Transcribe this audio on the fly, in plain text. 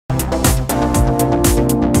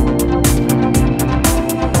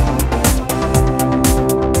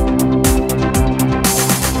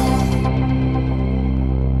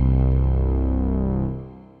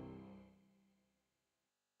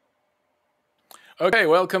Okay,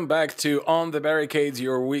 welcome back to On the Barricades,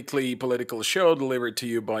 your weekly political show delivered to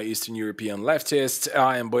you by Eastern European leftists.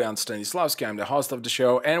 I am Bojan Stanislavski, I'm the host of the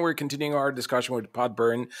show, and we're continuing our discussion with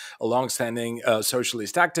Byrne, a long-standing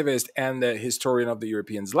socialist activist and the historian of the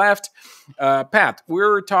Europeans left. Pat,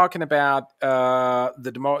 we're talking about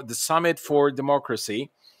the Summit for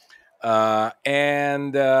Democracy,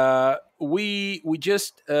 and we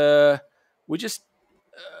just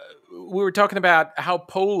we were talking about how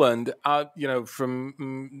Poland, from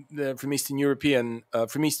from Eastern Europe,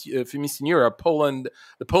 Poland,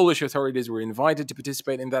 the Polish authorities were invited to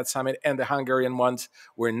participate in that summit, and the Hungarian ones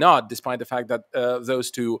were not, despite the fact that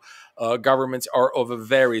those two governments are of a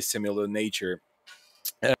very similar nature.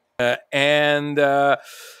 And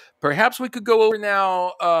Perhaps we could go over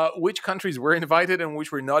now which countries were invited and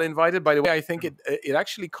which were not invited. By the way, I think it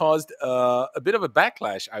actually caused a bit of a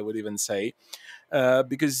backlash, I would even say,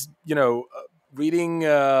 because reading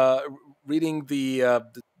the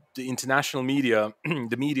international media,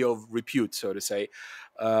 the media of repute, so to say,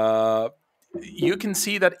 you can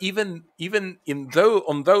see that even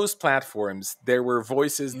on those platforms there were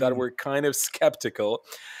voices that were kind of skeptical,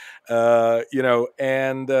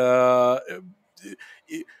 and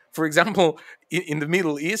for example, in the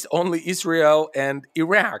Middle East, only Israel and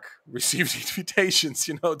Iraq received invitations,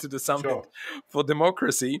 to the summit for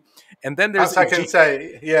democracy. And then there's perhaps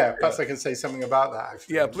I can say something about that.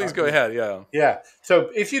 Actually, yeah, please go ahead. Yeah. So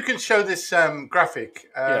if you can show this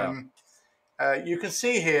graphic, you can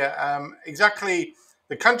see here exactly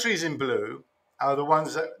the countries in blue are the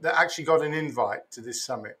ones that actually got an invite to this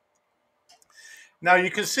summit. Now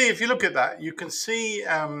you can see, if you look at that, you can see.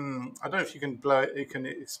 I don't know if you can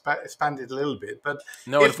expand it a little bit, but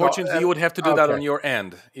no, unfortunately, you would have to do that on your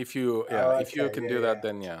end. If you can do that,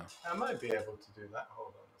 then I might be able to do that.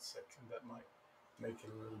 Hold on a second, that might make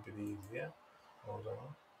it a little bit easier. Hold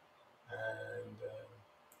on, and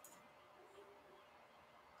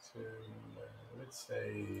let's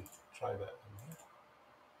say try that.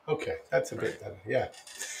 Okay, that's a bit better. Yeah.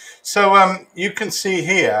 So you can see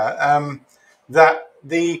here. That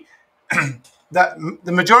the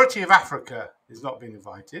majority of Africa has not been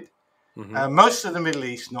invited, most of the Middle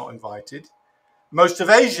East not invited, most of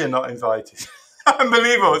Asia not invited.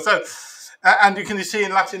 Unbelievable. So, and you can see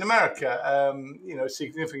in Latin America,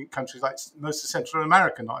 significant countries like most of Central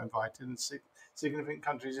America not invited, and significant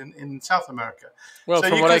countries in South America. Well, so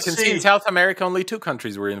from what I can see, in South America, only 2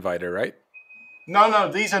 countries were invited, right?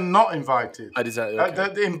 No, these are not invited.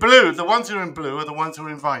 Okay. In blue, the ones who are in blue are the ones who are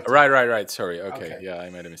invited. Right. Sorry. Okay. Yeah, I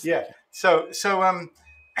made a mistake. Yeah. So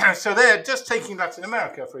they're just taking Latin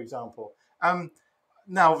America, for example.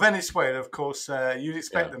 Now, Venezuela, of course, you'd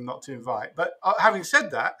expect them not to invite. But having said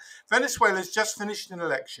that, Venezuela's just finished an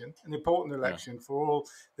election, an important election for all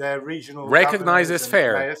their regional recognized as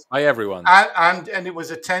fair by everyone, and it was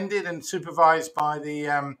attended and supervised by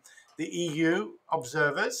the EU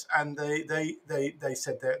observers, and they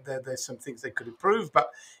said that there's some things they could improve, but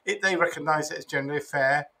they recognise it as generally a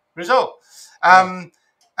fair result. The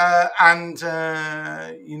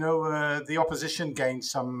opposition gained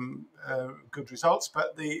some good results,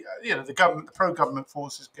 but the pro-government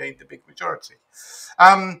forces gained the big majority.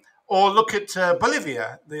 Or look at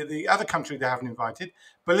Bolivia, the other country they haven't invited.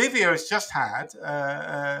 Bolivia has just had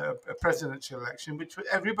a presidential election, which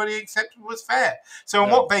everybody accepted was fair. So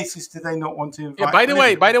on what basis do they not want to invite? Yeah,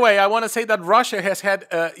 by the way, I want to say that Russia has had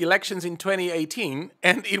elections in 2018,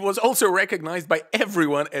 and it was also recognized by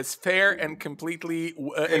everyone as fair and completely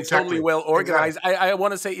and totally well organized. Exactly. I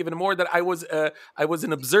want to say even more that I was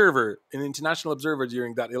an observer, an international observer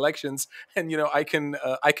during that elections, and I can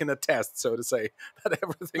attest, so to say, that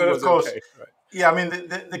everything was okay. Right. Yeah, I mean,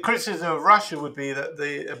 the criticism of Russia would be that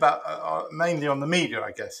mainly on the media,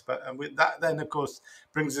 I guess. But with that, then of course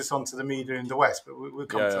brings us on to the media in the West. But we'll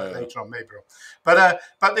come to that later on, maybe. But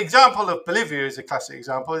the example of Bolivia is a classic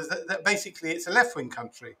example. Is that basically it's a left-wing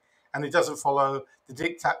country and it doesn't follow the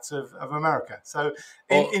diktats of America. So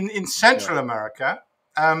in Central America,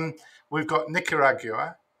 we've got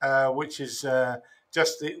Nicaragua, which is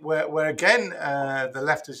where again the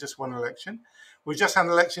left has just won an election. We just had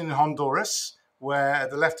an election in Honduras where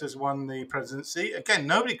the left has won the presidency. Again,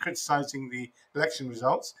 nobody criticizing the election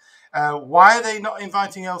results. Why are they not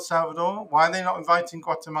inviting El Salvador? Why are they not inviting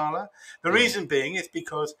Guatemala? The reason being is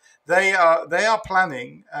because they are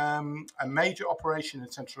planning a major operation in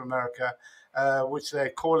Central America, which they're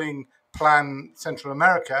calling Plan Central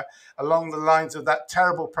America, along the lines of that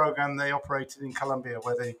terrible program they operated in Colombia,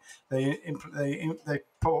 where they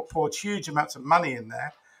poured huge amounts of money in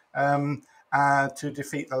there. To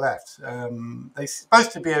defeat the left. They're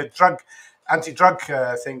supposed to be a drug anti-drug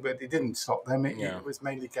thing, but it didn't stop them. It was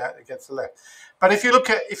mainly against the left. But if you look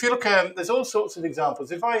at, there's all sorts of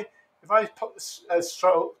examples. If I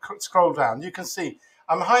scroll down, you can see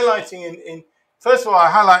I'm highlighting in first of all, I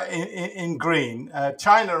highlight in green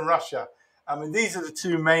China and Russia. I mean, these are the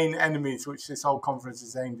two main enemies which this whole conference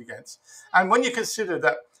is aimed against. And when you consider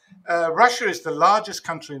that Russia is the largest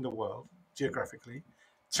country in the world geographically,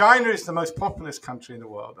 China is the most populous country in the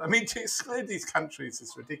world. I mean, to exclude these countries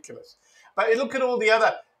is ridiculous. But look at all the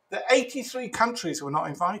 83 countries were not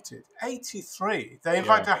invited. 83. They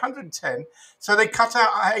invited 110, so they cut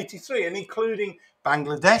out 83, and including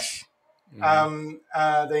Bangladesh.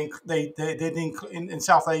 They didn't in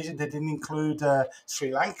South Asia. They didn't include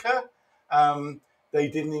Sri Lanka. They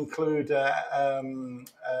didn't include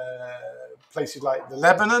places like the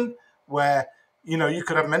Lebanon, where you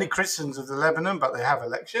could have many Christians of the Lebanon, but they have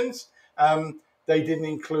elections. They didn't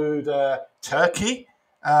include Turkey,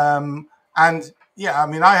 and yeah, I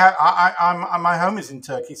mean, my home is in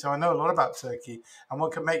Turkey, so I know a lot about Turkey, and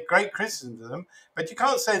one can make great criticisms of them, but you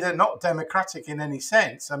can't say they're not democratic in any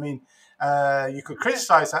sense. I mean, you could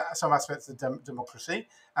criticize some aspects of democracy,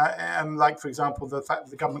 like, for example, the fact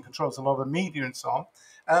that the government controls a lot of media and so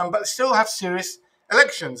on, but still have serious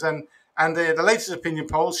elections. And the latest opinion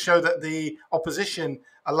polls show that the opposition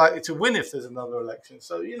are likely to win if there's another election.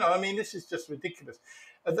 So, I mean, this is just ridiculous.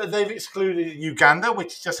 They've excluded Uganda,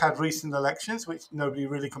 which just had recent elections, which nobody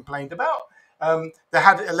really complained about. They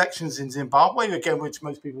had elections in Zimbabwe, again, which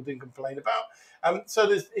most people didn't complain about. So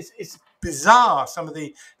it's bizarre, some of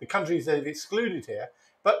the countries they've excluded here.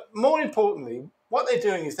 But more importantly, what they're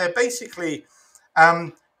doing is they're basically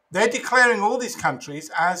they're declaring all these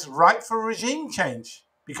countries as ripe for regime change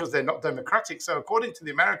because they're not democratic. So according to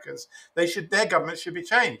the Americans, their government should be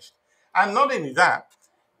changed. And not only that,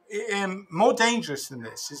 more dangerous than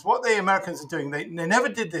this is what the Americans are doing. They never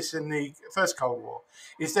did this in the first Cold War.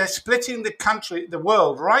 Is they're splitting the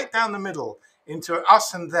world right down the middle into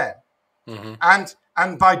us and them,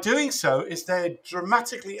 and by doing so, is they're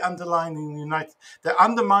dramatically undermining the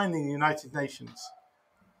United Nations.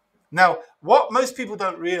 Now, what most people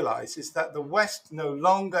don't realize is that the West no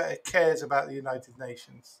longer cares about the United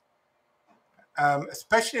Nations.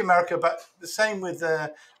 Especially America, but the same with a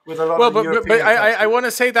lot of the European countries. I want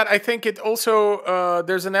to say that I think it also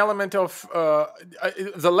there's an element of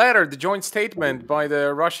the joint statement by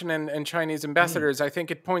the Russian and Chinese ambassadors. I think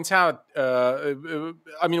it points out.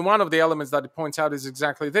 I mean, one of the elements that it points out is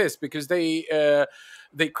exactly this, because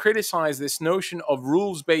they criticize this notion of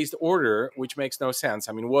rules-based order, which makes no sense.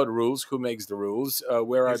 I mean, what rules? Who makes the rules?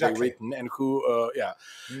 Where are they written? And who?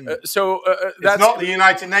 So that's it's not the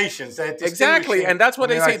United Nations. Exactly, and that's what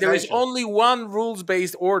they say. There is only one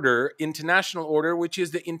rules-based order, international order, which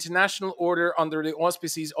is the international order under the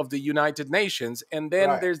auspices of the United Nations, and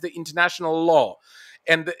then there's the international law.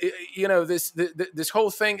 And this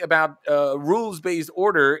whole thing about rules-based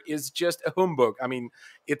order is just a humbug. I mean,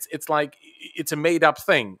 it's like it's a made-up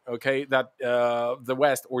thing, okay? That the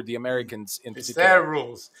West or the Americans in particular, their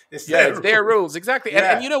rules. It's their rules, exactly.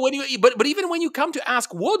 Yeah. And but even when you come to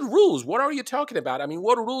ask what rules, what are you talking about? I mean,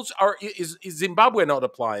 what rules is Zimbabwe not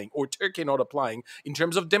applying or Turkey not applying in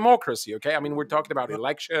terms of democracy? Okay, I mean, we're talking about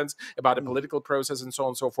elections, about a political process, and so on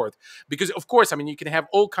and so forth. Because of course, I mean, you can have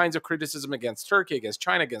all kinds of criticism against Turkey, against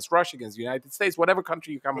China, against Russia, against the United States, whatever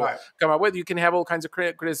country you come up with, you can have all kinds of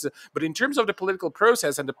criticism. But in terms of the political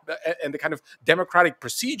process and the kind of democratic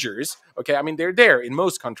procedures, okay, I mean, they're there in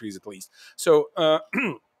most countries at least. So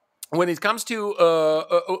when it comes to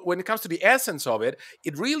the essence of it,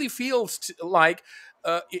 it really feels like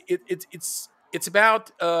it's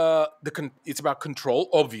about it's about control,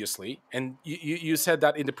 obviously, and you said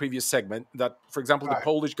that in the previous segment that, for example, the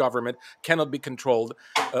Polish government cannot be controlled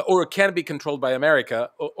or can be controlled by America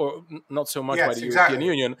or not so much by the European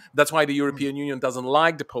Union. That's why the European Union doesn't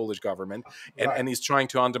like the Polish government and is trying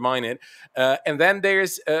to undermine it. And then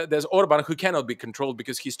there's Orban, who cannot be controlled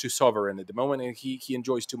because he's too sovereign at the moment and he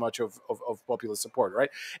enjoys too much of popular support,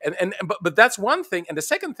 right? But that's one thing. And the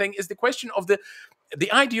second thing is the question of the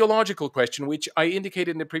ideological question, which I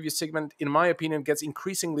indicated in the previous segment, in my opinion, gets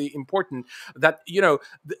increasingly important. That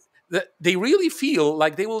they really feel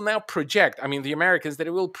like they will now project. I mean, the Americans, that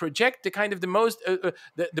it will project the kind of the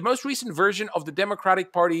most recent version of the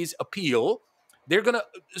Democratic Party's appeal. They're gonna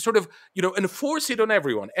sort of enforce it on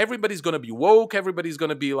everyone. Everybody's gonna be woke. Everybody's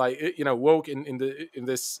gonna be like woke in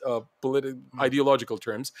this political ideological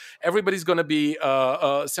terms. Everybody's gonna be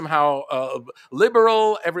somehow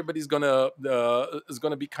liberal. Everybody's gonna is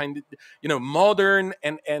gonna be kind of modern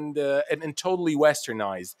and totally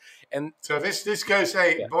westernized. And so this goes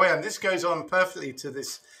Boyan, this goes on perfectly to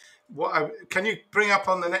this can you bring up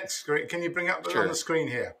on the next screen? Can you bring up Sure. on the screen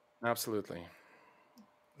here? Absolutely.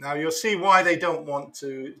 Now you'll see why they don't want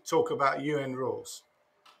to talk about UN rules.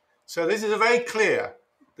 So this is a very clear.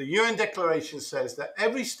 The UN Declaration says that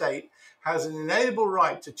every state has an inalienable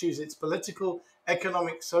right to choose its political,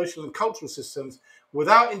 economic, social, and cultural systems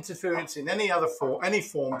without interference in any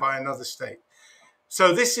form by another state.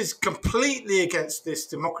 So this is completely against this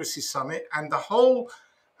democracy summit and the whole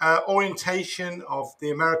orientation of the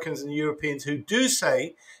Americans and the Europeans, who do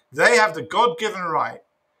say they have the God-given right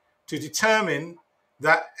to determine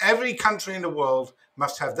that every country in the world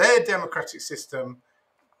must have their democratic system,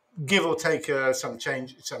 give or take some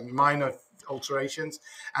change, some minor alterations,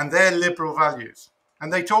 and their liberal values.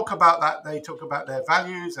 And they talk about that. They talk about their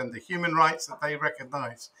values and the human rights that they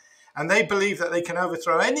recognize. And they believe that they can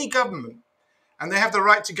overthrow any government, and they have the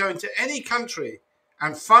right to go into any country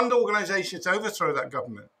and fund organizations to overthrow that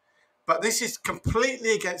government. But this is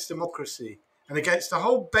completely against democracy and against the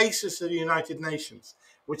whole basis of the United Nations,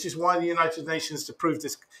 which is why the United Nations approved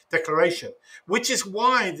this declaration, which is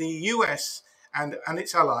why the US and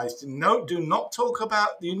its allies do not talk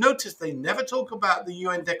about, you notice they never talk about the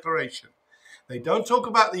UN declaration. They don't talk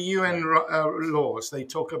about the UN laws. They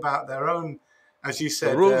talk about their own, as you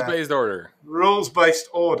said, rules-based order. Rules-based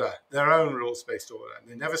order, their own rules-based order.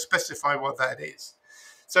 They never specify what that is.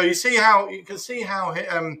 So you can see how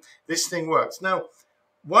this thing works. Now,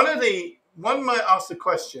 one might ask the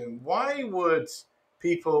question: why would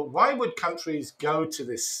countries go to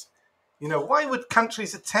this? Why would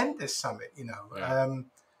countries attend this summit?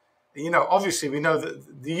 Obviously we know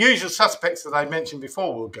that the usual suspects that I mentioned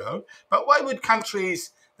before will go, but why would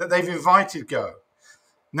countries that they've invited go?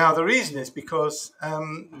 Now, the reason is because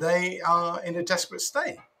they are in a desperate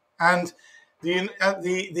state. And at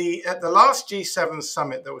the last G7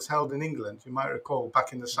 summit that was held in England, you might recall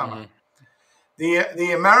back in the summer,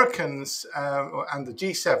 the Americans and the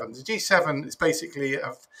G7 is basically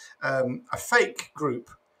a fake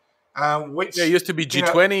group. Which it used to be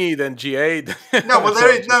G20, then G8. No, well,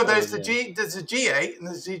 there's the G8 and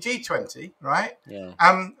there's the G20, right?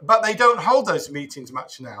 Yeah. But they don't hold those meetings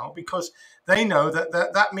much now because they know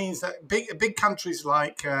that means that big countries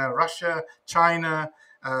like Russia, China,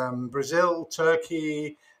 Brazil,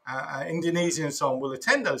 Turkey, Indonesia, and so on will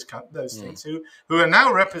attend those things. Who are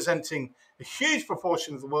now representing a huge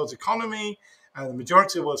proportion of the world's economy, the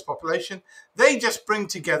majority of the world's population. They just bring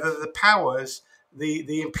together the powers.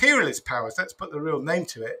 The imperialist powers, let's put the real name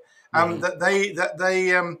to it, that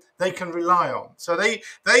they can rely on. So they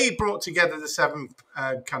brought together the 7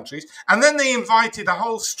 countries, and then they invited a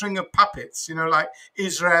whole string of puppets, like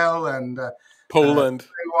Israel and Poland,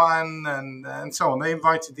 Taiwan, and so on. They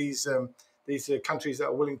invited these countries that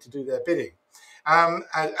are willing to do their bidding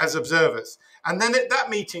as observers. And then at that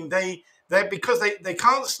meeting, because they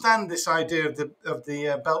can't stand this idea of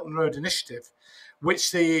the Belt and Road Initiative,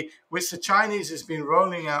 which the Chinese has been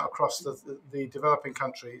rolling out across the developing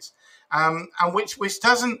countries, and which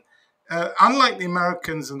doesn't, unlike the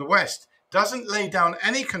Americans and the West, doesn't lay down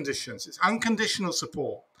any conditions. It's unconditional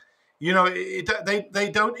support.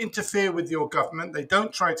 They don't interfere with your government. They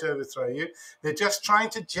don't try to overthrow you. They're just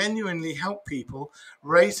trying to genuinely help people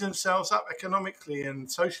raise themselves up economically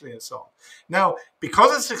and socially and so on. Now,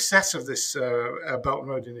 because of the success of this Belt and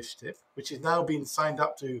Road Initiative, which is now being signed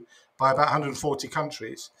up to by about 140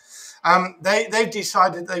 countries, they've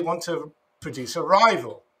decided they want to produce a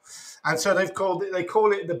rival. And so they call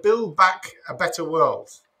it the Build Back a Better World.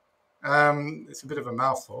 It's a bit of a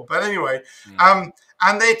mouthful, but anyway,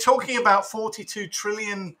 and they're talking about $42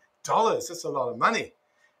 trillion. That's a lot of money.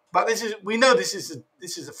 But we know this is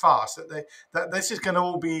a farce. That this is going to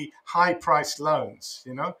all be high-priced loans.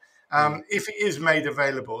 If it is made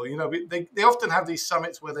available. They often have these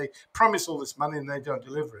summits where they promise all this money and they don't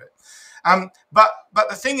deliver it. But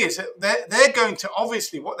the thing is that they're going to,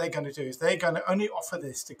 obviously what they're going to do is they're going to only offer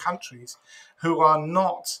this to countries who are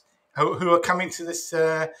coming to this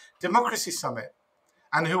democracy summit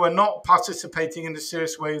and who are not participating in the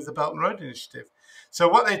serious way of the Belt and Road Initiative. So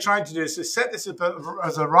what they're trying to do is to set this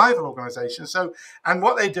as a rival organization. And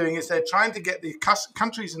what they're doing is they're trying to get the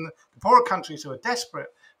countries and the poorer countries who are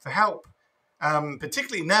desperate for help,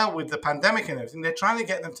 particularly now with the pandemic and everything. They're trying to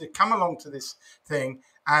get them to come along to this thing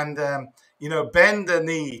and bend the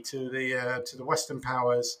knee to the Western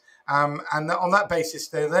powers. And on that basis,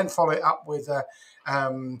 they then follow it up with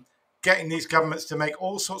getting these governments to make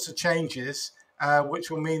all sorts of changes, which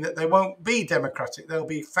will mean that they won't be democratic. They'll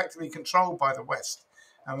be effectively controlled by the West.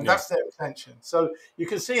 That's their intention. So you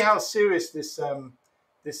can see how serious this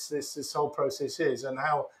whole process is and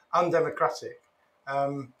how undemocratic.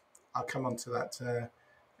 I'll come on to that.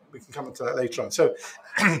 We can come on to that later on. So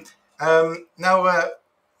Now, 1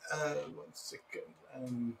 second. Hold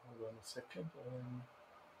on a second.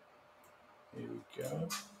 Here we go.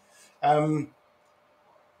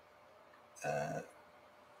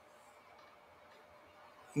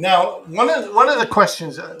 Now, one of the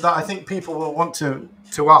questions that I think people will want to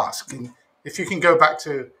ask, and if you can go back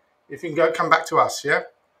to, if you can come back to us, yeah,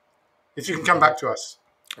 if you can come back to us,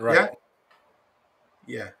 Right. yeah,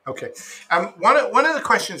 yeah, okay. One of the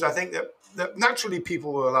questions I think that naturally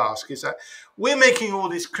people will ask is that we're making all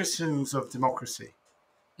these criticisms of democracy,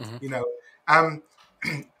 you know, um,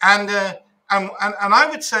 and I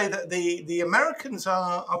would say that the Americans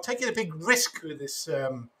are taking a big risk with this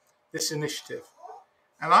initiative.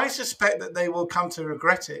 And I suspect that they will come to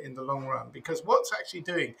regret it in the long run, because what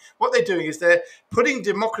they're doing is they're putting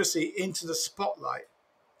democracy into the spotlight.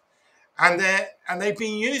 And they've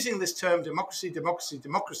been using this term democracy, democracy,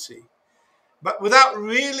 democracy, but without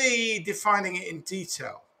really defining it in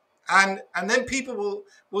detail. And then people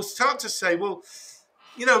will start to say, well,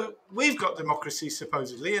 we've got democracy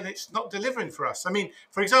supposedly, and it's not delivering for us. I mean,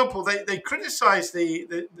 for example, they criticize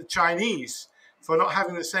the Chinese for not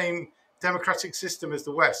having the same democratic system as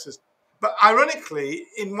the West. But ironically,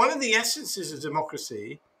 in one of the essences of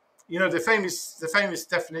democracy, the famous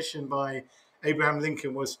definition by Abraham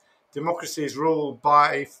Lincoln was democracy is ruled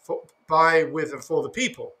by, with, and for the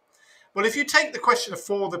people. Well, if you take the question of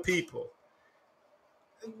for the people,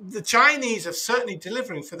 the Chinese are certainly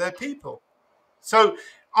delivering for their people. So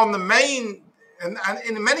on the main, and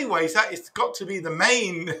in many ways, that has got to be the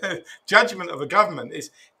main judgment of a government is,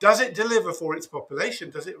 does it deliver for its population?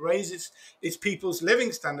 Does it raise its people's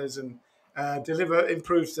living standards and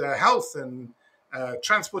improves their health and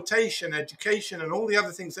transportation, education, and all the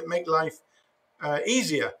other things that make life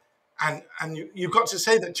easier? And you've got to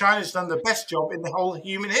say that China's done the best job in the whole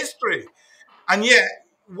human history. And yet,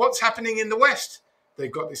 what's happening in the West?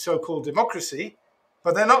 They've got this so-called democracy,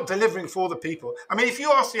 but they're not delivering for the people. I mean, if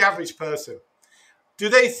you ask the average person, do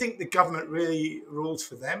they think the government really rules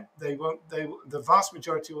for them? They won't. The vast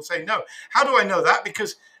majority will say no. How do I know that?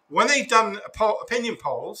 Because when they've done opinion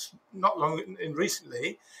polls, not long in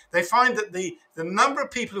recently, they find that the number of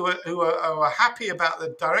people who are happy about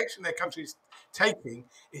the direction their country's taking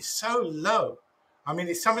is so low. I mean,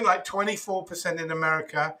 it's something like 24% in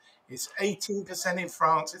America. It's 18% in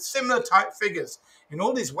France. It's similar type figures in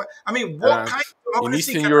all these. I mean, what kind of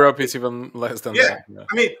democracy? In Eastern Europe, it's even less than that. Yeah.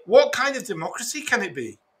 I mean, what kind of democracy can it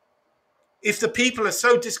be if the people are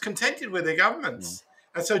so discontented with their governments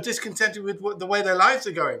and so discontented with the way their lives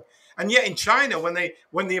are going? And yet in China,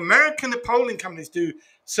 when the American polling companies do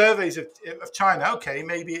surveys of China, okay,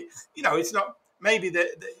 maybe it's not. Maybe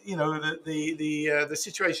the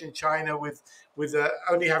situation in China with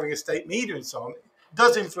only having a state media and so on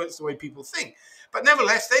does influence the way people think. But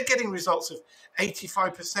nevertheless, they're getting results of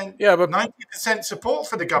 85%, 90% support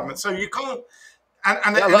for the government. So you can't.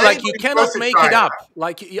 Like you cannot make it up.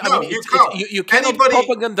 Like you cannot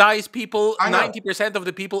propagandize people. 90% of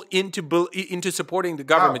the people into supporting the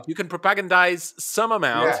government. You can propagandize some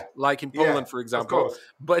amount, like in Poland, for example,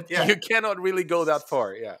 but you cannot really go that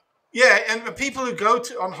far. Yeah. Yeah, and the people who go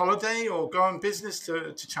on holiday or go on business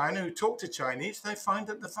to China, who talk to Chinese, they find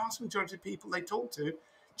that the vast majority of people they talk to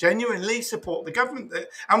genuinely support the government.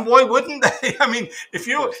 And why wouldn't they? I mean, if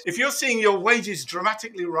you're seeing your wages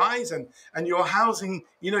dramatically rise and your housing,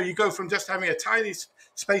 you go from just having a tiny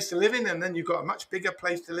space to live in, and then you've got a much bigger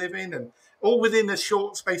place to live in, and all within a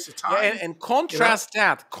short space of time. Yeah, and contrast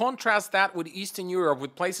that with Eastern Europe,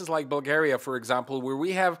 with places like Bulgaria, for example, where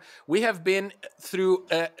we have been through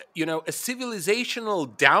a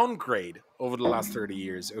civilizational downgrade over the last 30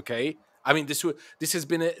 years. Okay, I mean this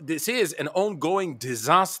is an ongoing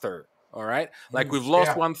disaster. All right, like we've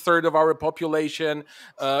lost 1/3 of our population.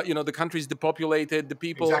 The country's depopulated. The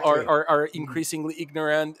people are increasingly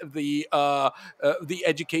ignorant. The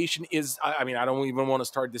education is. I mean, I don't even want to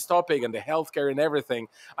start this topic, and the healthcare and everything.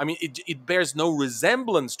 I mean, it bears no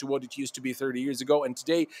resemblance to what it used to be 30 years ago. And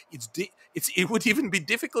today, it would even be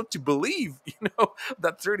difficult to believe,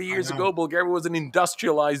 that 30 years ago Bulgaria was an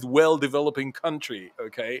industrialized, well-developing country.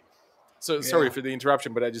 Okay. So sorry for the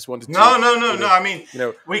interruption, but I just wanted to. No. I mean,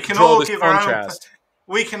 we can all give contrast.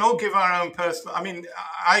 We can all give our own personal. I mean,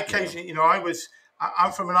 I occasionally,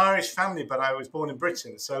 I'm from an Irish family, but I was born in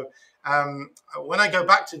Britain. So when I go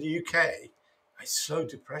back to the UK, it's so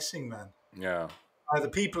depressing, man. Yeah. The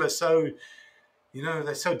people are so,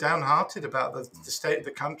 they're so downhearted about the state of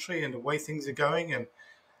the country and the way things are going, and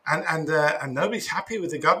nobody's happy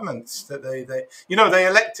with the governments that they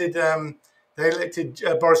elected. They elected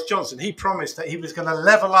Boris Johnson. He promised that he was going to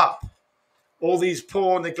level up all these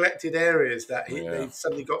poor, neglected areas that they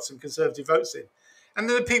suddenly got some Conservative votes in. And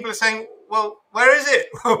then the people are saying, well, where is it?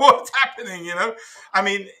 What's happening? I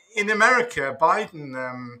mean, in America,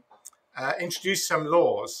 Biden introduced some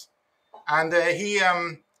laws, and see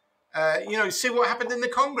what happened in the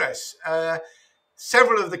Congress.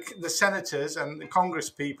 Several of the senators and the Congress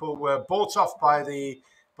people were bought off by the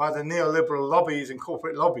neoliberal lobbies and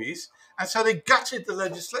corporate lobbies, and so they gutted the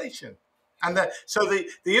legislation. And so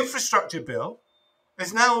the infrastructure bill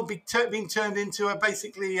has now been turned into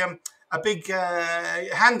basically a big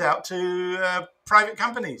handout to private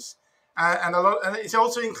companies, and it's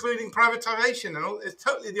also including privatization, and it's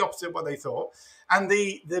totally the opposite of what they thought. And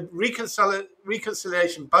the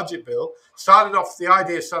reconciliation budget bill the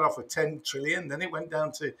idea started off with 10 trillion, then it went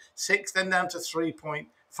down to 6, then down to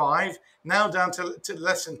 3.5, now down to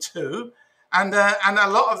less than 2, and a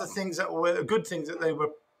lot of the things that were good things that they were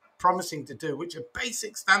promising to do, which are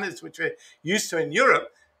basic standards which we're used to in Europe,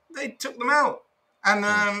 they took them out. And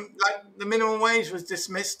like the minimum wage was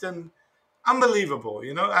dismissed, and unbelievable,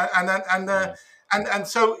 and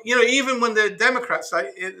so even when the Democrats,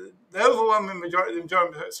 the overwhelming majority of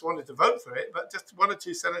the wanted to vote for it, but just 1 or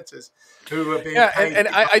 2 senators who were being paid. And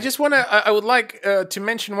I just want to, I would like to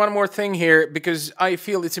mention one more thing here, because I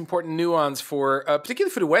feel it's important nuance for,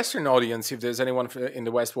 particularly for the Western audience, if there's anyone in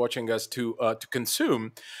the West watching us, to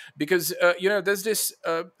consume, because there's this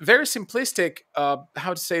very simplistic,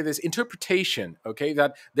 how to say this, interpretation, okay,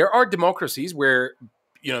 that there are democracies where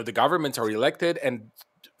the governments are elected and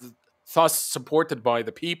thus supported by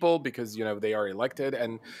the people because they are elected,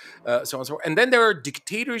 and so on and so forth. And then there are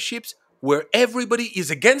dictatorships where everybody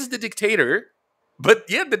is against the dictator, but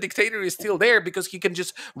yet the dictator is still there because he can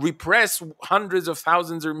just repress hundreds of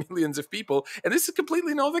thousands or millions of people. And this is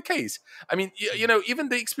completely not the case. I mean, even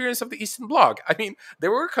the experience of the Eastern Bloc. I mean,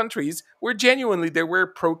 there were countries where genuinely there were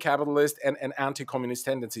pro-capitalist and anti-communist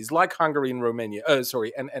tendencies, like Hungary and Romania.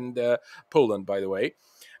 And Poland, by the way.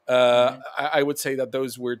 I would say that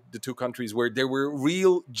those were the 2 countries where there were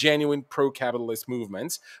real, genuine pro-capitalist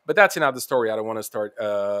movements. But that's another story. I don't want to start,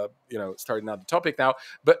 start another topic now.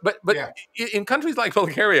 But yeah. In countries like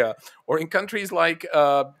Bulgaria, or in countries like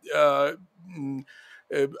I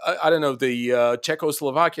don't know, the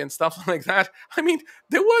Czechoslovakia and stuff like that. I mean,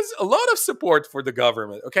 there was a lot of support for the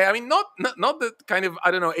government. Okay, I mean, not the kind of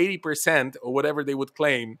 80% or whatever they would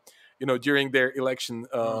claim, during their election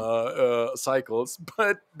cycles.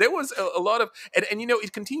 But there was a lot of, and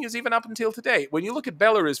it continues even up until today. When you look at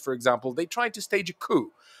Belarus, for example, they tried to stage a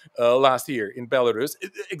coup last year in Belarus,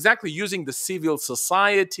 exactly using the civil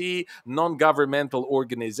society, non-governmental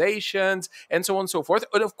organizations, and so on and so forth.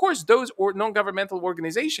 And of course, those non-governmental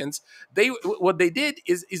organizations, what they did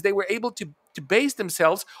is they were able to base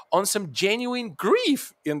themselves on some genuine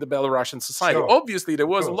grief in the Belarusian society. Sure. Obviously, there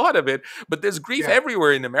was a lot of it, but there's grief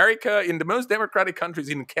everywhere in America, in the most democratic countries,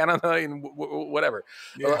 in Canada, in whatever,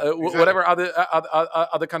 exactly. Whatever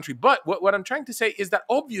other country. But what I'm trying to say is that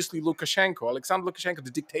obviously Lukashenko, Alexander Lukashenko,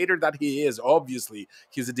 the dictator that he is, obviously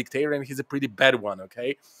he's a dictator, and he's a pretty bad one,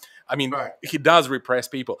 okay? I mean, right. He does repress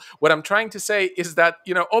people. What I'm trying to say is that,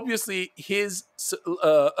 obviously his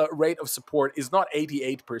rate of support is not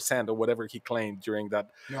 88% or whatever he claimed during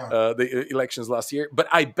that the elections last year. But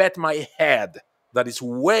I bet my head that it's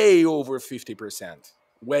way over 50%.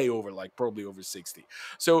 Way over, like probably over 60.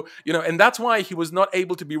 So, and that's why he was not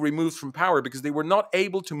able to be removed from power, because they were not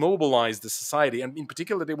able to mobilize the society. And in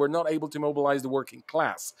particular, they were not able to mobilize the working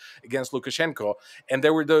class against Lukashenko. And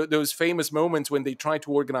there were those famous moments when they tried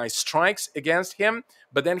to organize strikes against him,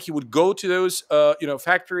 but then he would go to those,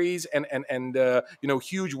 factories and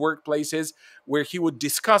huge workplaces where he would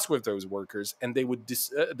discuss with those workers, and they would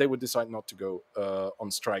decide not to go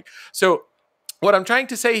on strike. So, what I'm trying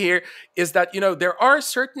to say here is that there are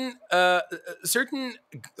certain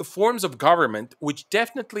forms of government which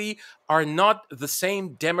definitely are not the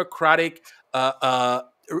same democratic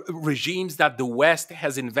regimes that the West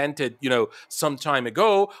has invented, some time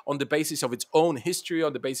ago, on the basis of its own history,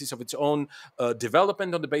 on the basis of its own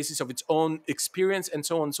development, on the basis of its own experience, and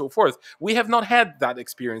so on and so forth. We have not had that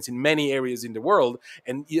experience in many areas in the world,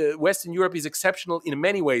 and Western Europe is exceptional in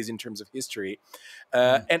many ways in terms of history.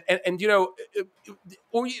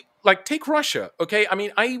 Or like take Russia, okay? I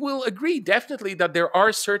mean, I will agree definitely that there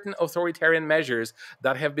are certain authoritarian measures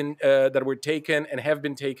that have been that were taken and have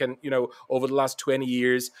been taken, over the last 20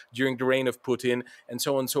 years during the reign of Putin, and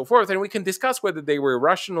so on and so forth. And we can discuss whether they were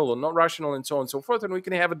rational or not rational, and so on and so forth. And we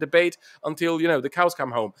can have a debate until the cows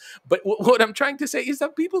come home. But what I'm trying to say is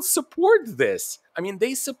that people support this. I mean,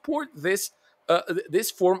 they support this.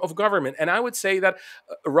 This form of government. And I would say that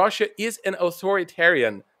Russia is an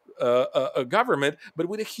authoritarian a government, but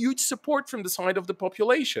with a huge support from the side of the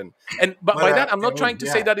population. And but Well, by that, I'm not trying to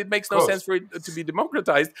say yeah, that it makes of no sense course. for it to be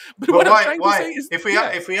democratized. But But what I'm why? trying to say Why? is,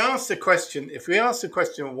 If we ask the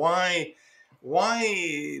question, why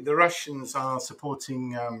the Russians are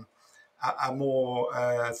supporting a more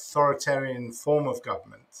authoritarian form of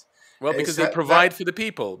government, well, is because they that provide for the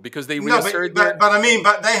people, because they no, reassert their, but I mean,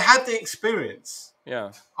 but they had the experience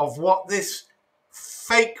yeah. of what this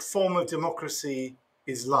fake form of democracy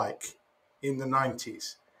is like in the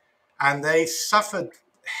 90s, and they suffered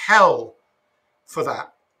hell for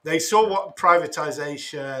that. They saw what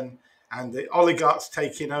privatization and the oligarchs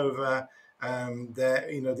taking over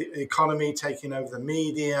the economy, taking over the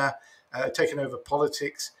media, taking over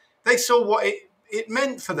politics. They saw what it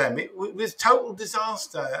meant for them. It was total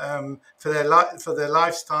disaster for their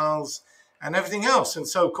lifestyles and everything else. And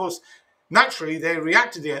so, of course, naturally, they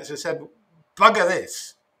reacted against it and said, "Bugger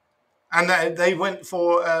this." And they went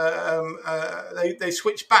for they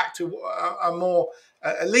switched back to a more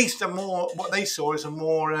at least a more what they saw as a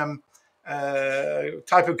more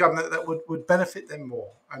type of government that would benefit them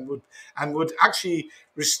more and would actually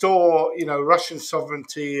restore Russian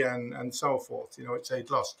sovereignty and so forth, which they'd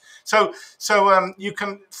lost. So you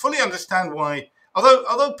can fully understand why,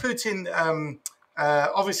 although Putin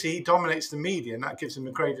obviously he dominates the media and that gives him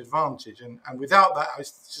a great advantage, and without that I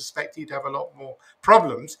suspect he'd have a lot more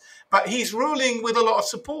problems, but he's ruling with a lot of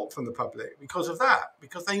support from the public because of that,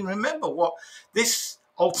 because they remember what this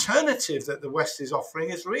alternative that the West is offering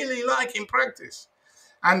is really like in practice.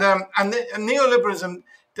 And neoliberalism,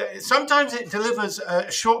 sometimes it delivers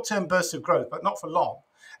a short-term burst of growth, but not for long.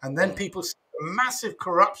 And then people see the massive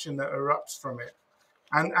corruption that erupts from it.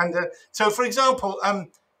 And so, for example,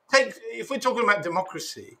 if we're talking about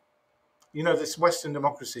democracy, this Western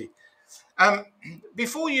democracy,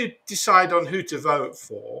 before you decide on who to vote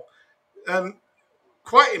for,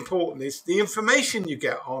 quite important is the information you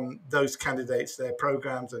get on those candidates, their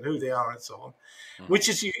programs, and who they are, and so on, which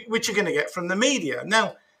you're going to get from the media.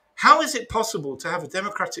 Now, how is it possible to have a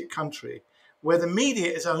democratic country where the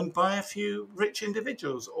media is owned by a few rich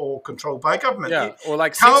individuals or controlled by government? Yeah, or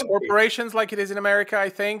like six corporations, like it is in America, I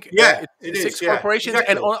think. Yeah, it's six corporations.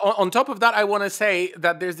 Exactly. And on top of that, I want to say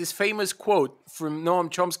that there's this famous quote from Noam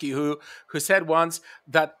Chomsky, who said once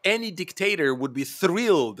that any dictator would be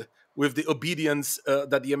thrilled with the obedience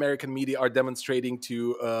that the American media are demonstrating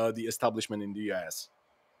to the establishment in the US.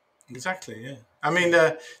 Exactly. Yeah. I mean,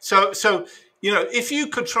 so if you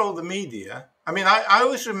control the media, I mean, I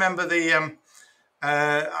always remember the.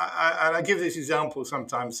 I give this example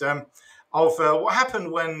sometimes of what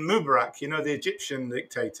happened when Mubarak, the Egyptian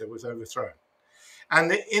dictator, was overthrown.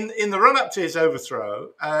 And in the run up to his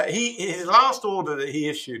overthrow, his last order that he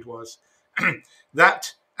issued was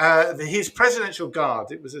that his presidential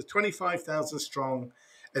guard, it was a 25,000 strong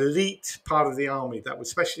elite part of the army that was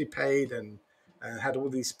specially paid and had all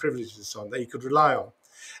these privileges and so on that he could rely on.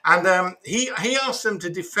 And he asked them to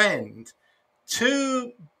defend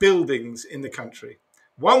two buildings in the country.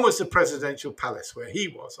 One was the presidential palace where he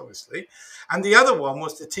was, obviously, and the other one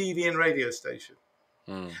was the TV and radio station.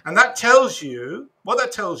 And that tells you,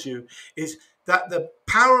 is that the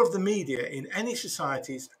power of the media in any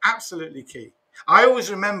society is absolutely key. I always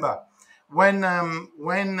remember when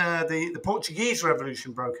the Portuguese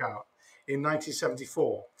Revolution broke out in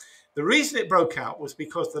 1974. The reason it broke out was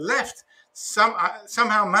because the left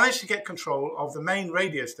somehow managed to get control of the main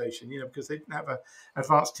radio station, because they didn't have an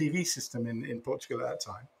advanced TV system in Portugal at that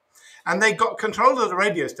time. And they got control of the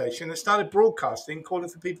radio station and started broadcasting, calling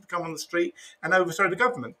for people to come on the street and overthrow the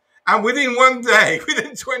government. And within one day,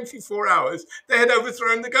 within 24 hours, they had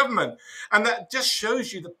overthrown the government. And that just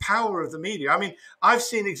shows you the power of the media. I mean, I've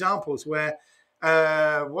seen examples where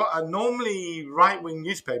what are normally right-wing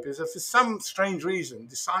newspapers have, for some strange reason,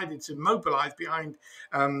 decided to mobilize behind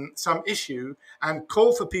some issue and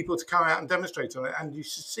call for people to come out and demonstrate on it. And you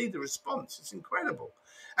should see the response. It's incredible.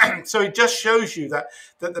 So it just shows you that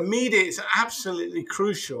the media is absolutely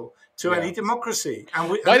crucial to any democracy.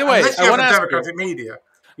 And by the way, unless you have a democratic media.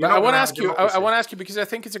 I want to ask you. I want to ask you because I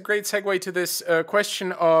think it's a great segue to this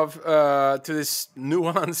question of to this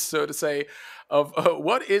nuance, so to say, of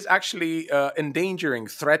what is actually endangering,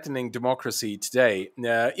 threatening democracy today,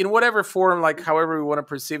 in whatever form, like however we want to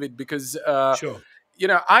perceive it. Because sure.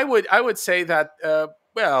 I would say that.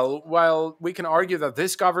 Well, while we can argue that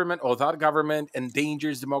this government or that government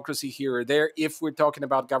endangers democracy here or there, if we're talking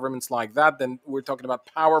about governments like that, then we're talking about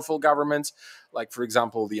powerful governments, like, for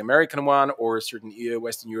example, the American one or certain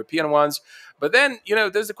Western European ones. But then,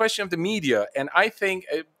 there's the question of the media. And I think,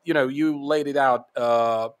 you laid it out,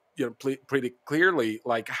 pretty clearly,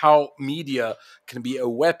 like how media can be a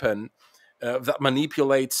weapon that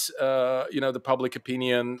manipulates, the public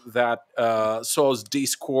opinion, that sows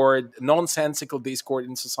discord, nonsensical discord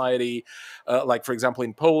in society. Like, for example,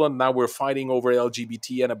 in Poland, now we're fighting over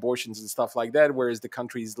LGBT and abortions and stuff like that, whereas the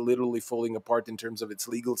country is literally falling apart in terms of its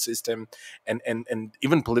legal system and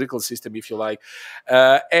even political system, if you like.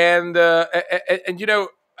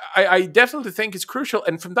 I definitely think it's crucial.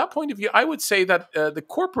 And from that point of view, I would say that the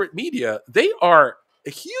corporate media, they are a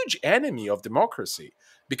huge enemy of democracy,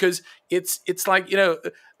 because it's like,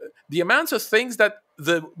 the amounts of things that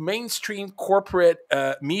the mainstream corporate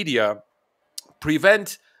media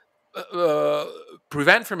prevent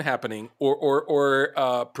from happening,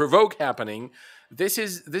 or provoke happening. This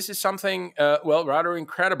is something rather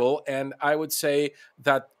incredible, and I would say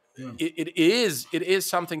that it is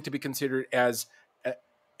something to be considered as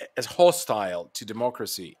hostile to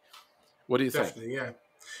democracy. What do you think? Definitely, yeah.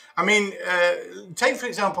 I mean, take for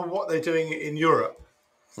example what they're doing in Europe.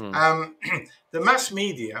 The mass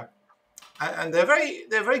media, and they're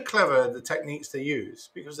very clever at the techniques they use,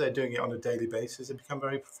 because they're doing it on a daily basis. They become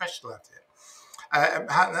very professional at it,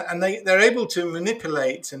 and they're able to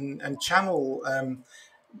manipulate and channel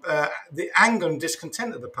the anger and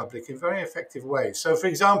discontent of the public in very effective ways. So, for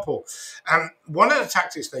example, one of the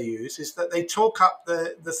tactics they use is that they talk up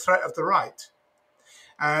the threat of the right.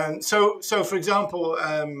 And so for example,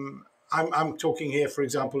 I'm talking here, for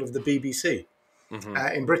example, of the BBC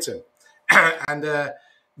in Britain, and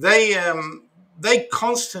they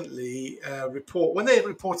constantly report, when they're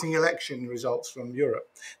reporting election results from Europe,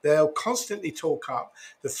 they'll constantly talk up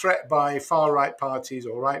the threat by far-right parties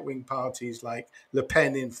or right-wing parties like Le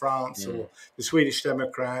Pen in France, or the Swedish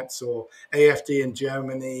Democrats, or AfD in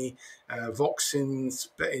Germany, Vox in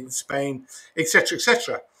Spain, etc.,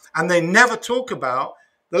 etc. And they never talk about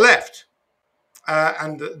the left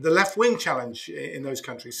and the left-wing challenge in those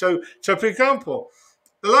countries. So for example,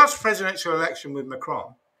 the last presidential election with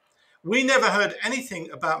Macron, we never heard anything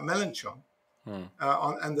about Mélenchon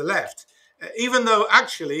and the left, even though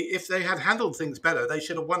actually, if they had handled things better, they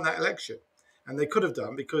should have won that election, and they could have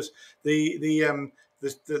done, because the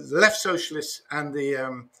left socialists and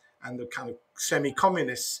the kind of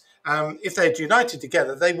semi-communists, if they had united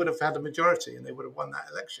together, they would have had a majority and they would have won that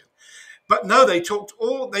election. But no, they talked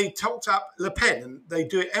up Le Pen, and they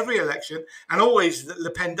do it every election, and always Le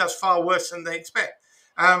Pen does far worse than they expect.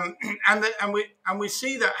 And we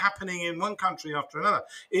see that happening in one country after another.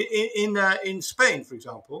 In Spain, for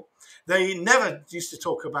example, they never used to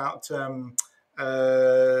talk about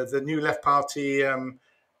the new left party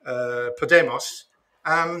Podemos,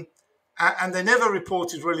 and they never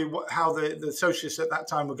reported really how the socialists at that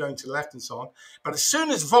time were going to the left and so on. But as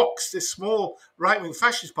soon as Vox, this small right-wing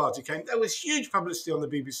fascist party, came, there was huge publicity on the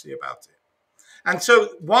BBC about it. And so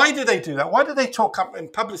why do they do that? Why do they talk up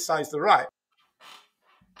and publicize the right?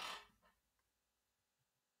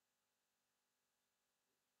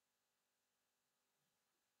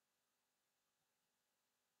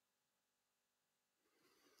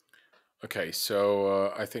 Okay,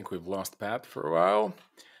 so I think we've lost Pat for a while.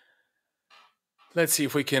 Let's see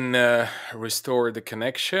if we can restore the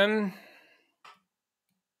connection.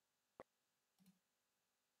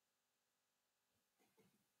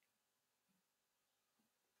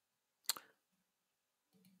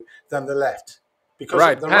 Than the left. Because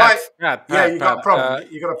right, the Pat, right, Pat, you got a problem.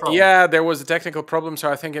 You got a problem. Yeah, there was a technical problem,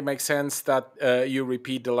 so I think it makes sense that you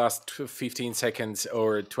repeat the last 15 seconds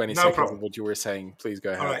or 20 seconds of what you were saying. Please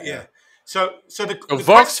go ahead. All right, yeah. So the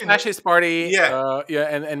Vox fascist party,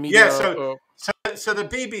 and media. So the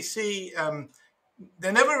BBC,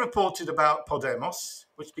 they never reported about Podemos,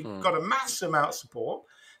 which got a massive amount of support.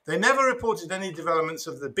 They never reported any developments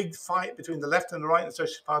of the big fight between the left and the right and the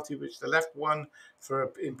Socialist Party, which the left won for an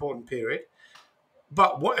important period.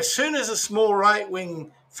 But as soon as a small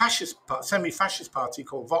right-wing semi-fascist party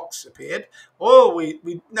called Vox appeared,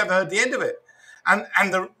 we never heard the end of it. And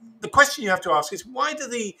the question you have to ask is, why do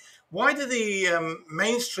the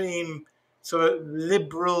mainstream sort of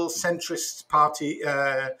liberal centrist party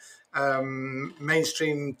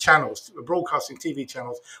mainstream channels, broadcasting TV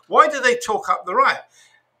channels, why do they talk up the right?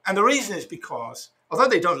 And the reason is because, although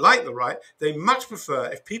they don't like the right, they much prefer,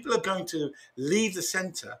 if people are going to leave the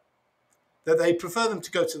centre, that they prefer them to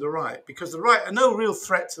go to the right, because the right are no real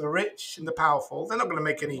threat to the rich and the powerful. They're not going to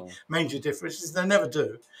make any major differences. They never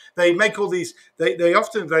do. They make all these, they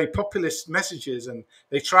often very populist messages, and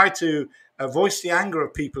they try to voice the anger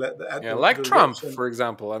of people at like the Trump, rich. And, for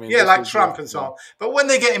example. I mean, yeah, this like was Trump and so on. But when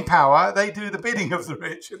they get in power, they do the bidding of the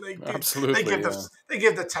rich, and absolutely, they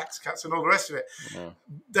give the tax cuts and all the rest of it. Yeah.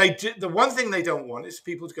 The one thing they don't want is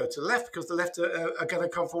people to go to the left, because the left are going to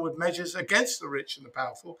come forward measures against the rich and the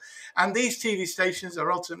powerful, and these TV stations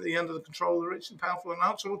are ultimately under the control of the rich and powerful and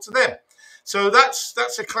answerable to them. So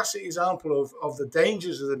that's a classic example of the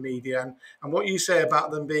dangers of the media, and what you say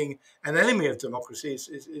about them being an enemy of democracy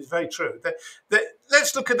is very true.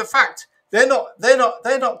 Let's look at the fact. They're not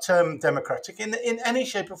democratic in any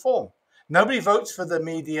shape or form. Nobody votes for the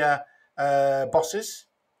media bosses,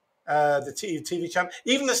 the TV channel,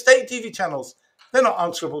 even the state TV channels. They're not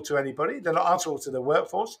answerable to anybody. They're not answerable to the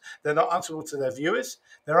workforce. They're not answerable to their viewers.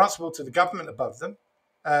 They're answerable to the government above them,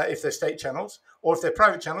 if they're state channels, or if they're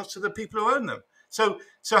private channels, to the people who own them. So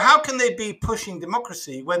how can they be pushing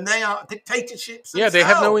democracy when they are dictatorships themselves? Yeah, they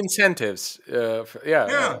have no incentives.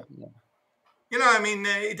 Yeah. You know, I mean,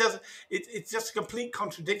 it's just a complete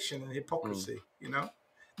contradiction and hypocrisy. You know,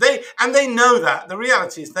 they know that. The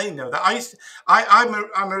reality is they know that.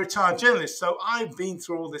 I'm a retired journalist, so I've been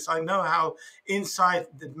through all this. I know how inside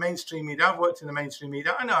the mainstream media. I've worked in the mainstream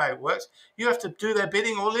media. I know how it works. You have to do their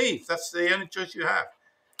bidding or leave. That's the only choice you have.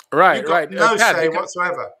 Right, You've got no say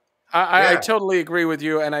whatsoever. I totally agree with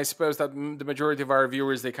you, and I suppose that the majority of our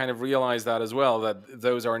viewers, they kind of realize that as well, that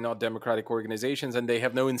those are not democratic organizations, and they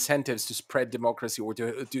have no incentives to spread democracy or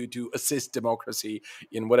to assist democracy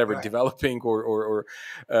in whatever developing or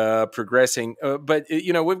progressing. But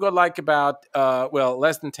you know, we've got like about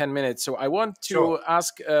less than 10 minutes, so I want to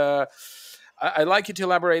ask. I'd like you to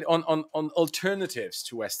elaborate on alternatives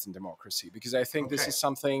to Western democracy, because I think this is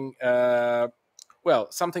something.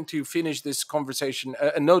 Something to finish this conversation,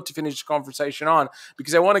 a note to finish the conversation on,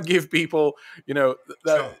 because I want to give people, you know,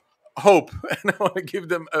 hope, and I want to give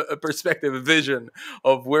them a perspective, a vision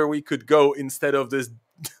of where we could go instead of this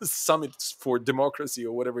summits for democracy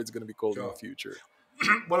or whatever it's going to be called in the future.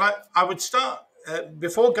 Well, I would start,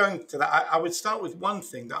 before going to that, I would start with one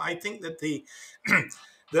thing, that I think that the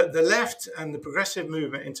left and the progressive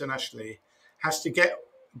movement internationally has to get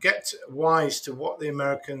wise to what the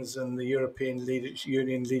Americans and the European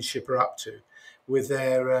Union leadership are up to with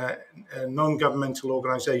their non-governmental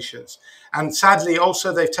organizations. And sadly,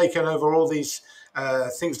 also, they've taken over all these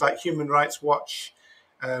things like Human Rights Watch,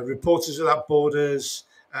 Reporters Without Borders,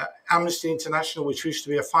 Amnesty International, which used to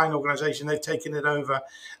be a fine organization. They've taken it over,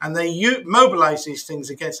 and they mobilize these things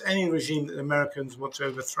against any regime that the Americans want to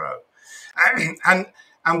overthrow.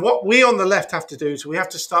 And what we on the left have to do is we have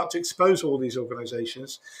to start to expose all these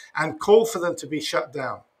organizations and call for them to be shut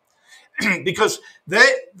down. Because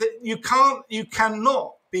you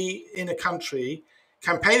cannot be in a country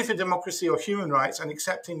campaigning for democracy or human rights and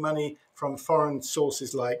accepting money from foreign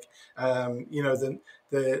sources like,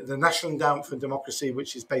 the National Endowment for Democracy,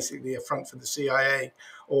 which is basically a front for the CIA,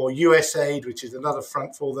 or USAID, which is another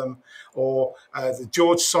front for them, or the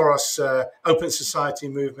George Soros Open Society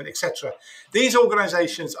movement, etc. These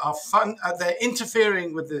organizations are they're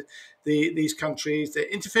interfering with these countries. They're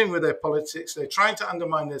interfering with their politics. They're trying to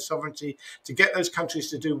undermine their sovereignty to get those countries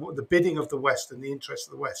to do the bidding of the West and the interests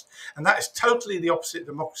of the West. And that is totally the opposite of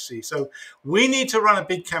democracy. So we need to run a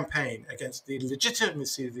big campaign against the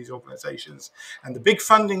legitimacy of these organizations and the big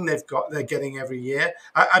funding they're getting every year.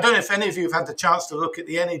 I don't know if any of you have had the chance to look at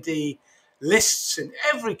the NED lists in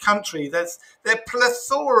every country. There's a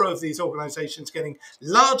plethora of these organizations getting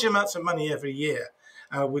large amounts of money every year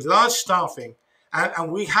with large staffing.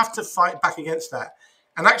 And we have to fight back against that.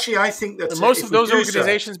 And actually, I think that most of those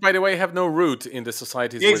organizations, by the way, have no root in the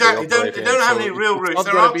societies. Exactly, they don't have any real roots.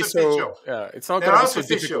 They're artificial. It's not going to be so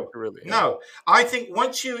difficult, really. No, I think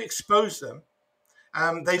once you expose them,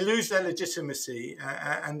 they lose their legitimacy,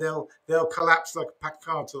 and they'll collapse like a pack of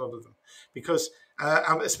cards. A lot of them, because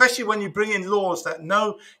especially when you bring in laws that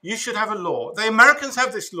you should have a law. The Americans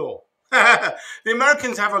have this law. The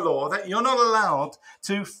Americans have a law that you're not allowed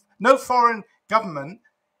to. No foreign government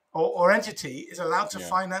or entity is allowed to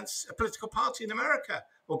finance a political party in America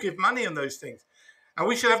or give money on those things. And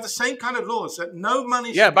we should have the same kind of laws that no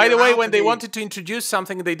money should by the way, when they wanted to introduce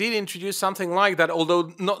something, they did introduce something like that,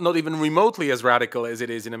 although not even remotely as radical as it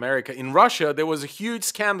is in America. In Russia, there was a huge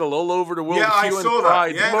scandal all over the world. Yeah, I saw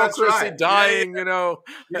that. Yeah, democracy dying, you know.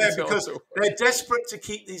 Yeah, because they're desperate to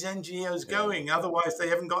keep these NGOs going. Otherwise, they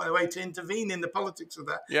haven't got a way to intervene in the politics of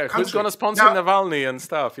that country. Who's going to sponsor Navalny and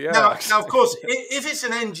stuff? Yeah. Now, of course, if it's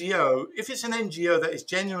an NGO that is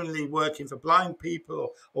genuinely working for blind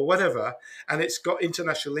people or whatever, and it's got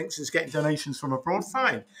international links, is getting donations from abroad,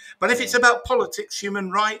 fine. But if it's about politics,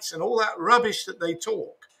 human rights, and all that rubbish that they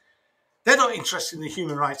talk, they're not interested in the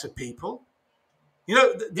human rights of people. You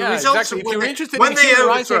know, the Yeah, results exactly. of If you're interested when in they human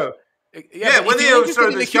rights, overthrow. yeah, but When if they you're interested overthrow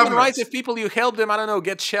in the those human rights governments. of people, you help them, I don't know,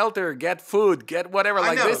 get shelter, get food, get whatever, I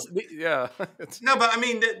like know. this. Yeah. No, but I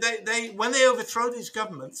mean, they when they overthrow these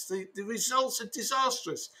governments, the results are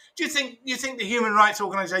disastrous. Do you think the human rights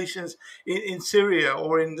organisations in Syria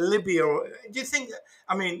or in Libya, or do you think?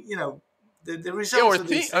 I mean, the Yeah, or results of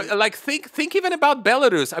these think things. think even about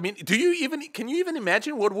Belarus. I mean, can you even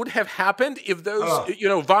imagine what would have happened if those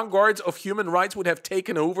Oh, vanguards of human rights would have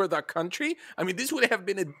taken over that country? I mean, this would have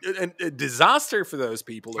been a disaster for those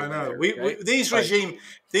people I over know. there. Okay, like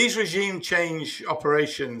These regime change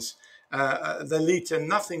operations, they lead to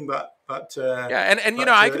nothing yeah, and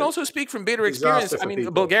I can also speak from bitter experience. disaster I for mean,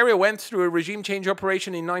 people. Bulgaria went through a regime change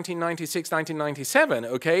operation in 1996, 1997.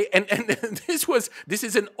 Okay, and this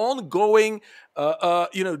is an ongoing,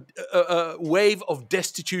 wave of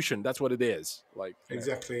destitution. That's what it is. Like,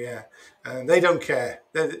 Exactly, yeah, and they don't care.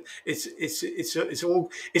 It's all.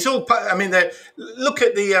 I mean, look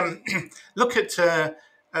at the look at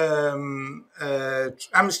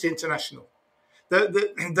Amnesty International.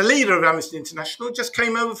 The leader of Amnesty International just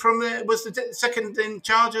came over from was the second in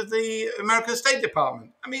charge of the American State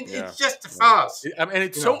Department. I mean, yeah. it's just a Yeah. farce, I mean,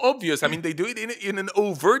 it's you so know. obvious. I mean, they do it in an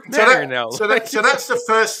overt So manner now. that's the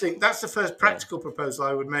first thing. That's the first Yeah. practical proposal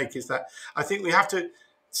I would make, is that I think we have to.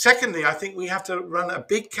 Secondly, I think we have to run a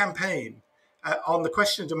big campaign on the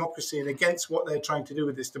question of democracy and against what they're trying to do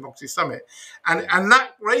with this democracy summit, and that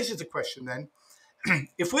raises the question then: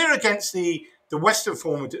 if we're against the Western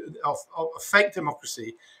form of fake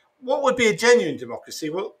democracy, what would be a genuine democracy?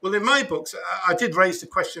 Well, in my books, I did raise the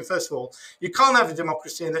question. First of all, you can't have a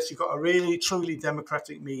democracy unless you've got a really, truly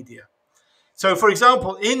democratic media. So, for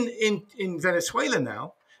example, in Venezuela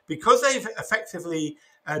now, because they've effectively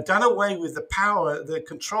done away with the power, the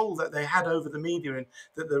control that they had over the media, and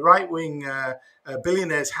that the right-wing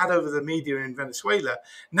billionaires had over the media in Venezuela.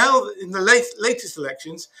 Now, in the latest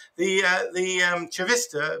elections, the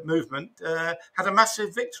Chavista movement had a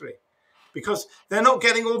massive victory, because they're not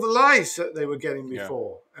getting all the lies that they were getting Yeah.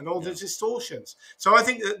 before and all the Yeah. distortions. So I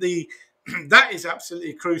think that that is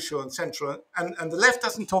absolutely crucial and central, and the left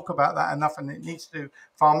doesn't talk about that enough, and it needs to do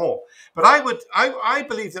far more. But I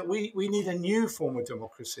believe that we need a new form of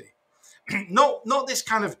democracy, not this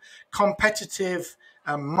kind of competitive,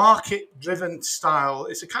 market-driven style.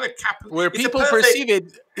 It's a kind of Where It's a people perfect. perceive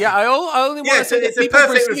it, yeah, I only want Yeah, to say that it's a people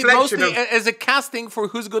perfect perceive it reflection mostly of. as a casting for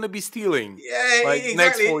who's going to be stealing, Yeah, like next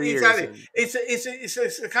exactly, 4 years. exactly. And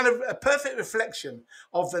It's a kind of a perfect reflection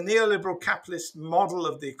of the neoliberal capitalist model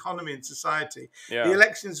of the economy and society. The yeah,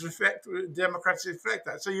 elections reflect, democrats reflect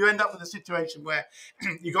that. So you end up with a situation where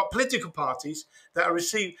you've got political parties that are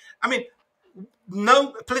received. I mean,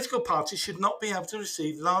 no political party should not be able to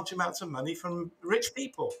receive large amounts of money from rich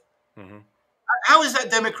people. hmm How is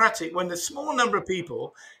that democratic when the small number of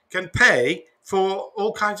people can pay for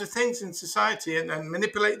all kinds of things in society, and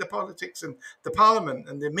manipulate the politics and the parliament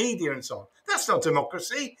and the media and so on? That's not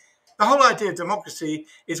democracy. The whole idea of democracy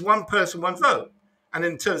is one person, one vote. And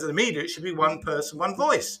in terms of the media, it should be one person, one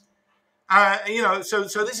voice.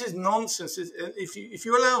 So this is nonsense. If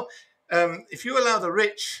you allow the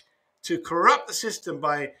rich to corrupt the system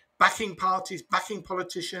by backing parties, backing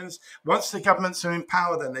politicians, once the governments are in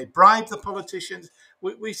power, then they bribe the politicians.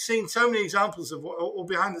 We've seen so many examples of all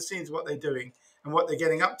behind the scenes what they're doing and what they're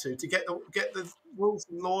getting up to get the rules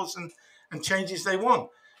and laws and changes they want.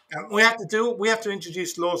 We have to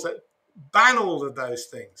introduce laws that ban all of those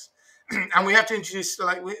things. And we have to introduce,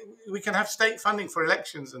 like, we can have state funding for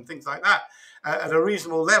elections and things like that at a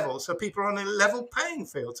reasonable level, so people are on a level playing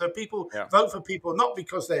field. So people yeah, vote for people not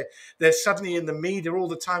because they're suddenly in the media all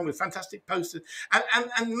the time with fantastic posters.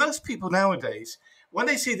 And most people nowadays, when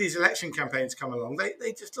they see these election campaigns come along,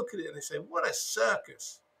 they just look at it and they say, "What a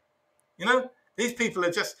circus!" You know, these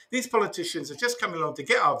politicians are just coming along to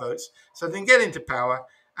get our votes, so they can get into power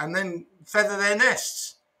and then feather their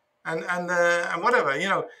nests and whatever,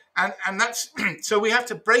 and that's so we have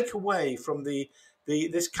to break away from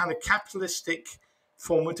this kind of capitalistic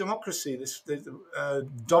form of democracy, this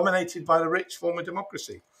dominated by the rich form of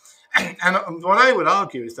democracy. And what I would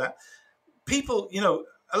argue is that people,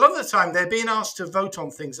 a lot of the time they're being asked to vote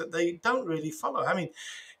on things that they don't really follow. I mean,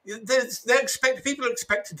 people are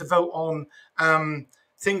expected to vote on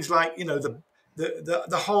things like,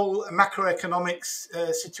 the whole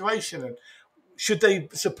macroeconomics situation, and should they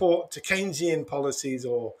support Keynesian policies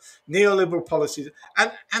or neoliberal policies?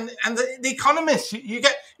 And the economists, you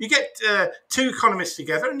get two economists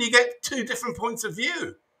together, and you get two different points of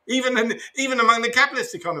view, even among the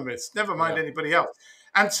capitalist economists. Never mind yeah. anybody else.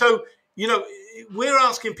 And so you know, we're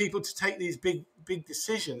asking people to take these big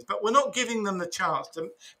decisions, but we're not giving them the chance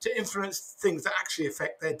to influence things that actually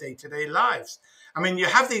affect their day-to-day lives. I mean, you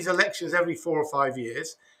have these elections every 4 or 5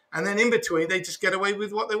 years, and then in between they just get away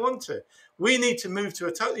with what they want to. We need to move to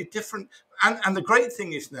a totally different. And the great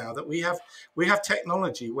thing is now that we have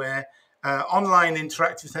technology where online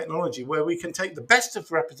interactive technology where we can take the best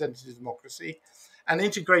of representative democracy and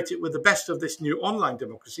integrate it with the best of this new online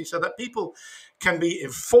democracy so that people can be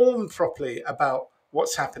informed properly about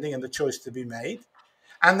what's happening and the choice to be made,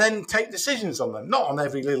 and then take decisions on them, not on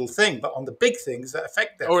every little thing, but on the big things that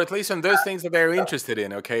affect them. Or at least on those things that they're interested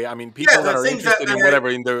in. Okay, I mean, Yeah, people that the are things that interested in whatever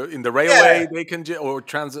in the railway, yeah, they can or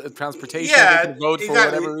transportation, they yeah, can vote for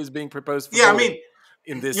exactly. whatever is being proposed for Yeah, I voting mean,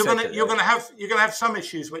 in this you're gonna sector, you're right? gonna have you're gonna have some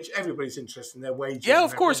issues which everybody's interested in, their wages Yeah, and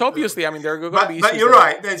of course, everything. obviously. I mean, there are going to be But issues you're that are.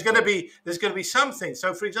 right. Yeah, There's gonna be something.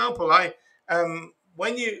 So, for example,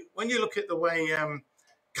 when you look at the way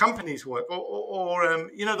companies work, or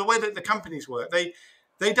the way that the companies work,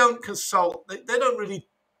 they don't consult. They don't really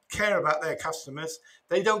care about their customers.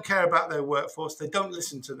 They don't care about their workforce. They don't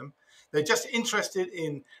listen to them. They're just interested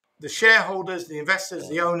in the shareholders, the investors,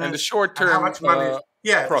 the and the owners, short and how term much money.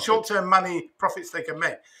 Yeah, the profit. short-term money profits they can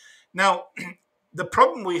make. Now, the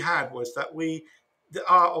problem we had was that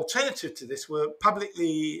our alternative to this were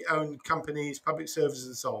publicly owned companies, public services,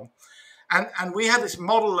 and so on. And we had this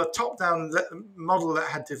model, a top-down model that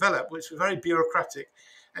had developed, which was very bureaucratic.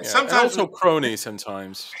 And Yeah, and sometimes, also crony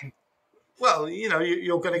sometimes. well,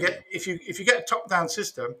 you're going to get, if you get a top-down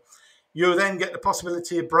system, you then get the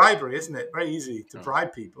possibility of bribery, isn't it? Very easy to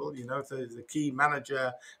bribe people. If there's a key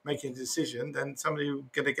manager making a decision, then somebody who's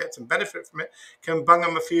going to get some benefit from it can bung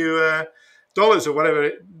them a few dollars or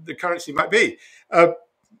whatever the currency might be. Now,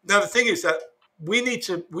 the thing is that we need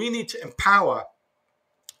to empower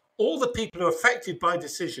all the people who are affected by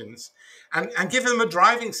decisions and give them a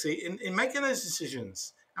driving seat in making those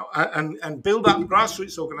decisions, and build up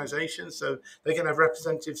grassroots organizations so they can have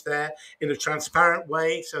representatives there in a transparent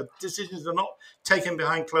way, so decisions are not taken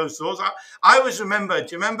behind closed doors. I always remember,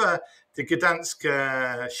 do you remember the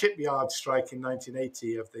Gdansk shipyard strike in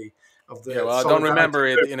 1980 of Yeah, the well, I don't solidarity? remember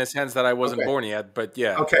it in a sense that I wasn't Okay. born yet, but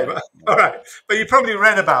yeah, Okay, but all right, but you probably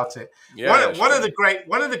read about it. yeah, One, yeah, one of sure. the great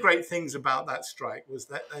one of the great things about that strike was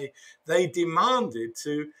that they demanded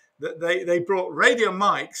that they brought radio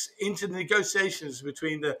mics into the negotiations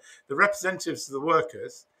between the representatives of the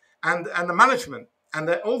workers and the management, and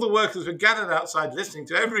that all the workers were gathered outside listening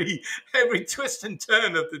to every twist and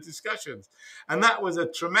turn of the discussions, and that was a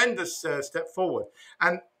tremendous step forward.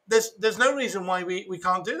 And there's no reason why we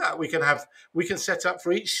can't do that. We can set up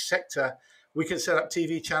for each sector. We can set up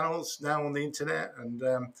TV channels now on the internet, and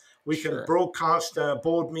we can Sure. broadcast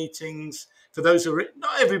board meetings for those who are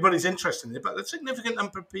not everybody's interested in it, but a significant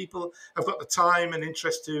number of people have got the time and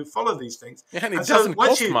interest to follow these things. Yeah, and And it so doesn't once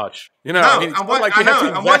cost you much. I no, mean, it's and not what like I you have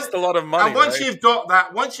to know, invest a lot of money, and once right? you've got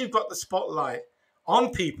that, once you've got the spotlight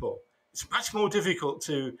on people, it's much more difficult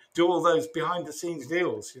to do all those behind the scenes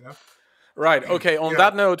deals. Right. Okay. On Yeah,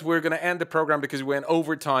 that note, we're going to end the program because we went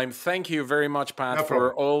over time. Thank you very much, Pat, no for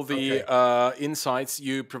problem. all the Okay. insights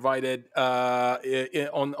you provided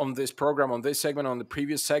on this program, on this segment, on the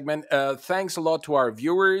previous segment. Thanks a lot to our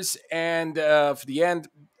viewers. And for the end,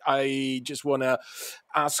 I just want to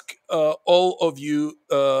ask all of you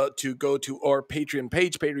to go to our Patreon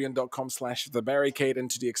page, patreon.com/the barricade. And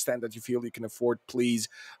to the extent that you feel you can afford, please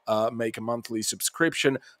make a monthly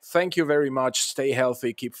subscription. Thank you very much. Stay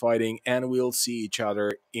healthy, keep fighting, and we'll see each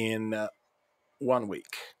other in 1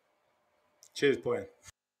 week. Cheers, boy.